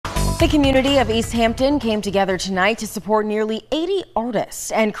The community of Easthampton came together tonight to support nearly 80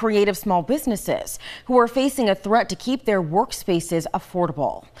 artists and creative small businesses who are facing a threat to keep their workspaces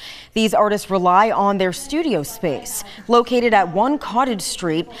affordable. These artists rely on their studio space, located at 1 Cottage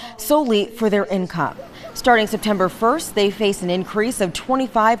Street, solely for their income. Starting September 1st, they face an increase of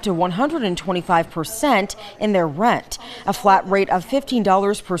 25 to 125% in their rent, a flat rate of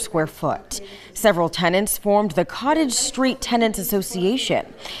 $15 per square foot. Several tenants formed the Cottage Street Tenants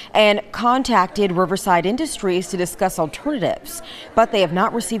Association and contacted Riverside Industries to discuss alternatives, but they have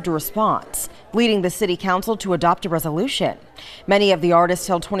not received a response, leading the City Council to adopt a resolution. Many of the artists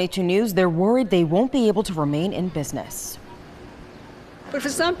tell 22 News they're worried they won't be able to remain in business. But for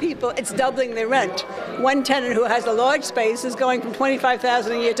some people, it's doubling their rent. One tenant who has a large space is going from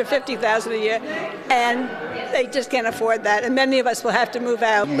 $25,000 a year to $50,000 a year, and they just can't afford that. And many of us will have to move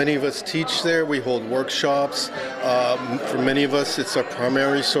out. Many of us teach there. We hold workshops. For many of us, it's our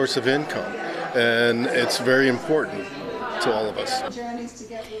primary source of income, and it's very important to all of us.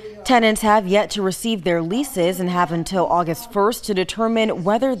 Tenants have yet to receive their leases and have until August 1st to determine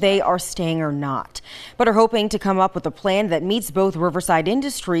whether they are staying or not, but are hoping to come up with a plan that meets both Riverside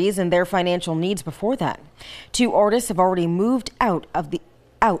Industries and their financial needs before then. 2 artists have already moved out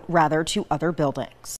to other buildings.